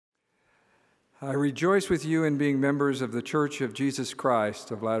I rejoice with you in being members of the Church of Jesus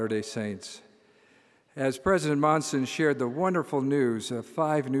Christ of Latter-day Saints. As President Monson shared the wonderful news of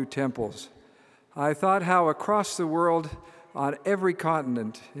 5 new temples, I thought how across the world, on every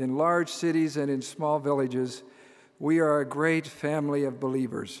continent, in large cities and in small villages, we are a great family of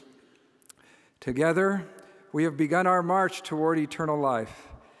believers. Together, we have begun our march toward eternal life.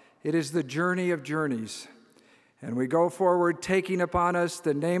 It is the journey of journeys, and we go forward taking upon us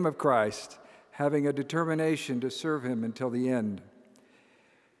the name of Christ, having a determination to serve him until the end.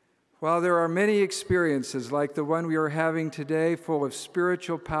 While there are many experiences like the one we are having today, full of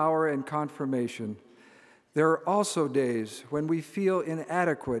spiritual power and confirmation, there are also days when we feel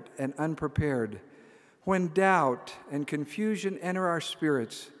inadequate and unprepared, when doubt and confusion enter our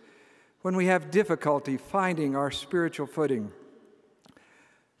spirits, when we have difficulty finding our spiritual footing.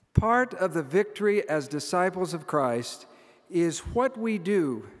 Part of the victory as disciples of Christ is what we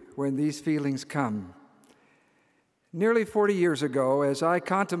do when these feelings come. Nearly 40 years ago, as I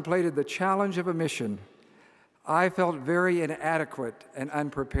contemplated the challenge of a mission, I felt very inadequate and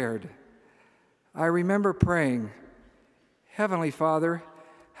unprepared. I remember praying, "Heavenly Father,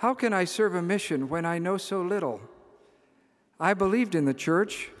 how can I serve a mission when I know so little?" I believed in the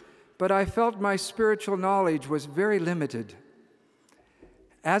church, but I felt my spiritual knowledge was very limited.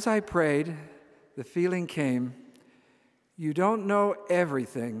 As I prayed, the feeling came, "You don't know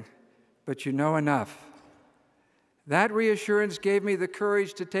everything, but you know enough." That reassurance gave me the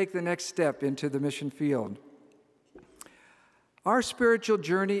courage to take the next step into the mission field. Our spiritual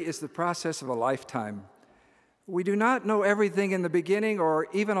journey is the process of a lifetime. We do not know everything in the beginning or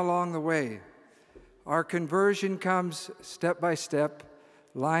even along the way. Our conversion comes step by step,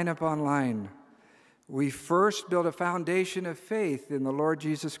 line upon line. We first build a foundation of faith in the Lord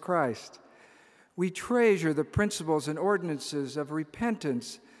Jesus Christ. We treasure the principles and ordinances of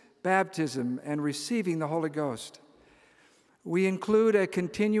repentance, baptism, and receiving the Holy Ghost. We include a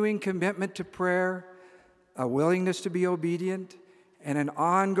continuing commitment to prayer, a willingness to be obedient, and an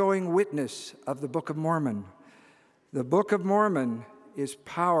ongoing witness of the Book of Mormon. The Book of Mormon is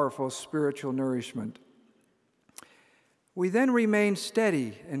powerful spiritual nourishment. We then remain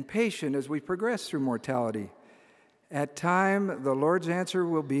steady and patient as we progress through mortality. At time, the Lord's answer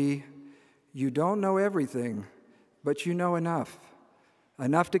will be, "You don't know everything, but you know enough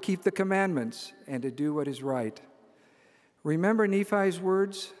to keep the commandments and to do what is right." Remember Nephi's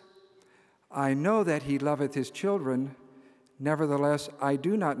words? "I know that he loveth his children, nevertheless I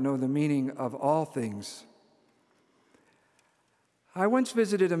do not know the meaning of all things." I once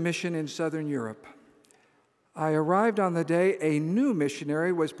visited a mission in Southern Europe. I arrived on the day a new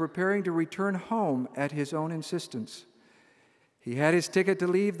missionary was preparing to return home at his own insistence. He had his ticket to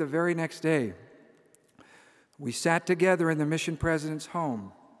leave the very next day. We sat together in the mission president's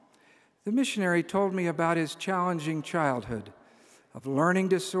home. The missionary told me about his challenging childhood, of learning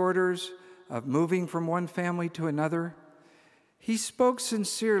disorders, of moving from one family to another. He spoke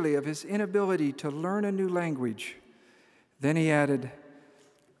sincerely of his inability to learn a new language. Then he added,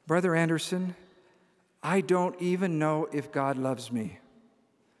 "Brother Anderson, I don't even know if God loves me."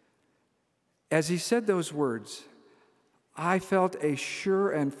 As he said those words, I felt a sure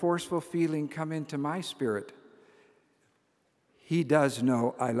and forceful feeling come into my spirit. He does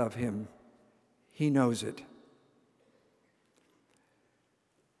know I love him. He knows it.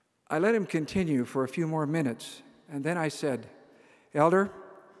 I let him continue for a few more minutes, and then I said, "Elder,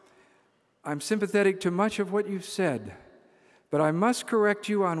 I'm sympathetic to much of what you've said, but I must correct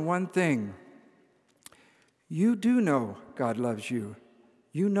you on one thing. You do know God loves you.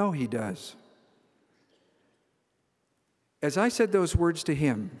 You know he does." As I said those words to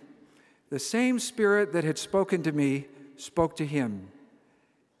him, the same Spirit that had spoken to me spoke to him.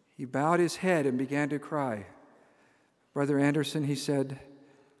 He bowed his head and began to cry. "Brother Anderson," he said,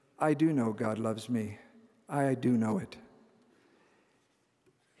 "I do know God loves me. I do know it."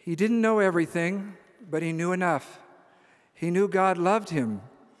 He didn't know everything, but he knew enough. He knew God loved him.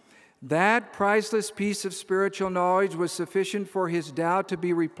 That priceless piece of spiritual knowledge was sufficient for his doubt to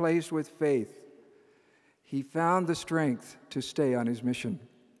be replaced with faith. He found the strength to stay on his mission.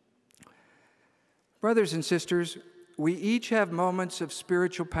 Brothers and sisters, we each have moments of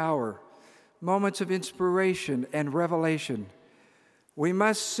spiritual power, moments of inspiration and revelation. We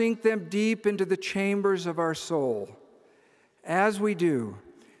must sink them deep into the chambers of our soul. As we do,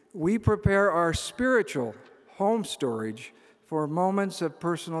 we prepare our spiritual home storage for moments of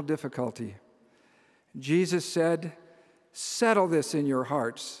personal difficulty. Jesus said, "Settle this in your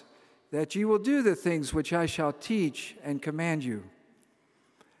hearts, that you will do the things which I shall teach and command you."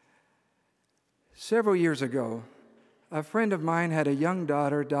 Several years ago, a friend of mine had a young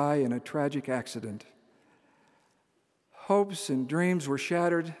daughter die in a tragic accident. Hopes and dreams were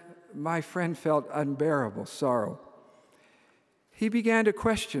shattered. My friend felt unbearable sorrow. He began to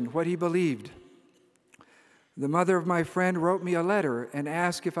question what he believed. The mother of my friend wrote me a letter and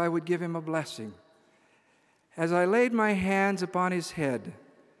asked if I would give him a blessing. As I laid my hands upon his head,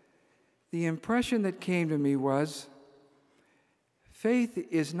 the impression that came to me was, faith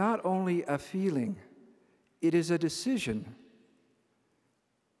is not only a feeling, it is a decision.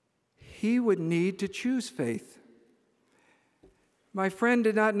 He would need to choose faith. My friend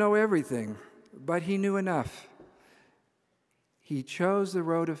did not know everything, but he knew enough. He chose the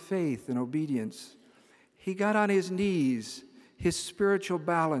road of faith and obedience. He got on his knees. His spiritual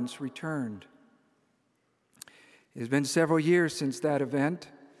balance returned. It has been several years since that event.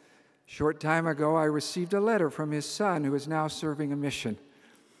 A short time ago, I received a letter from his son, who is now serving a mission.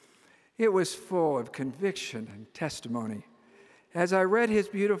 It was full of conviction and testimony. As I read his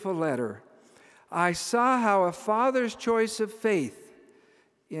beautiful letter, I saw how a father's choice of faith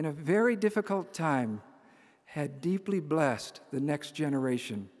in a very difficult time had deeply blessed the next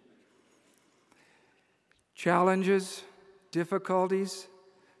generation. Challenges, difficulties,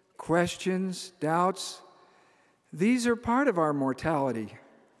 questions, doubts, these are part of our mortality.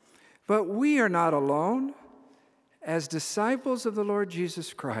 But we are not alone. As disciples of the Lord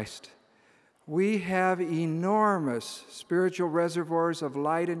Jesus Christ, we have enormous spiritual reservoirs of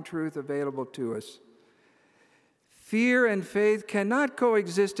light and truth available to us. Fear and faith cannot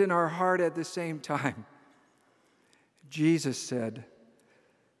coexist in our heart at the same time. Jesus said,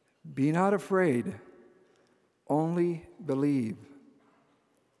 "Be not afraid, only believe."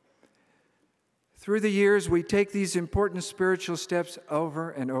 Through the years, we take these important spiritual steps over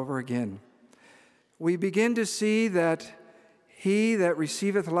and over again. We begin to see that he that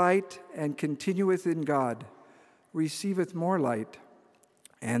receiveth light and continueth in God receiveth more light,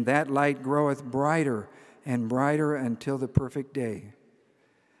 and that light groweth brighter and brighter until the perfect day.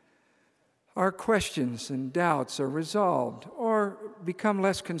 Our questions and doubts are resolved or become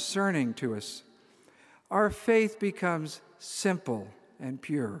less concerning to us. Our faith becomes simple and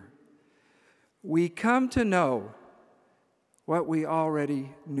pure. We come to know what we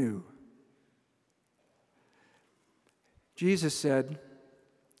already knew. Jesus said,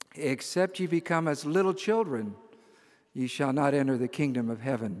 "Except ye become as little children, ye shall not enter the kingdom of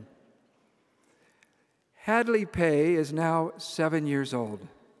heaven." Hadley Pay is now 7 years old.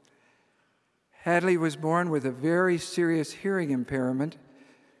 Hadley was born with a very serious hearing impairment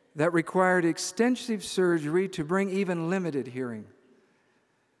that required extensive surgery to bring even limited hearing.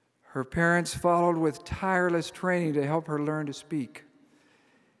 Her parents followed with tireless training to help her learn to speak.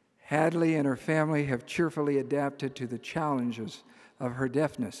 Hadley and her family have cheerfully adapted to the challenges of her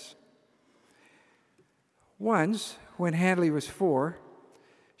deafness. Once, when Hadley was 4,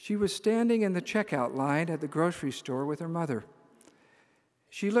 she was standing in the checkout line at the grocery store with her mother.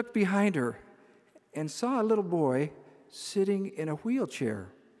 She looked behind her and saw a little boy sitting in a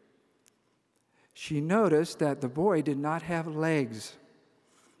wheelchair. She noticed that the boy did not have legs.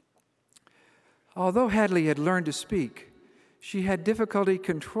 Although Hadley had learned to speak, she had difficulty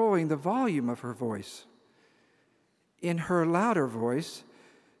controlling the volume of her voice. In her louder voice,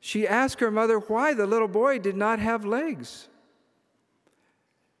 she asked her mother why the little boy did not have legs.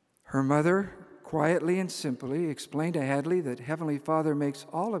 Her mother, quietly and simply, explained to Hadley that Heavenly Father makes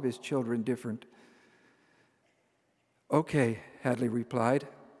all of his children different. "Okay," Hadley replied.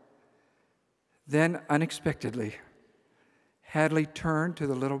 Then, unexpectedly, Hadley turned to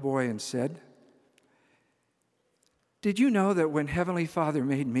the little boy and said, "Did you know that when Heavenly Father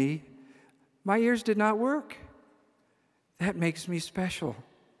made me, my ears did not work? That makes me special.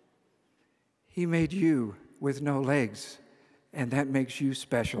 He made you with no legs, and that makes you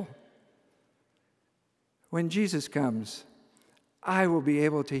special. When Jesus comes, I will be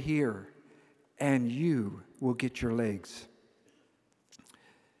able to hear, and you will get your legs.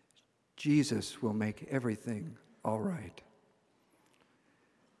 Jesus will make everything all right.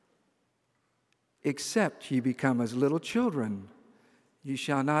 Except ye become as little children, ye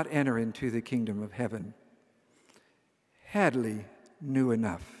shall not enter into the kingdom of heaven." Hadley knew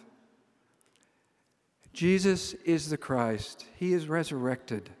enough. Jesus is the Christ. He is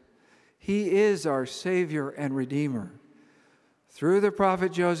resurrected. He is our Savior and Redeemer. Through the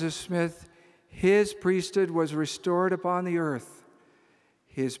prophet Joseph Smith, his priesthood was restored upon the earth.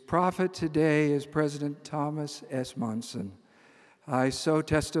 His prophet today is President Thomas S. Monson. I so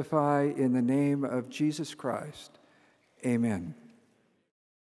testify in the name of Jesus Christ. Amen.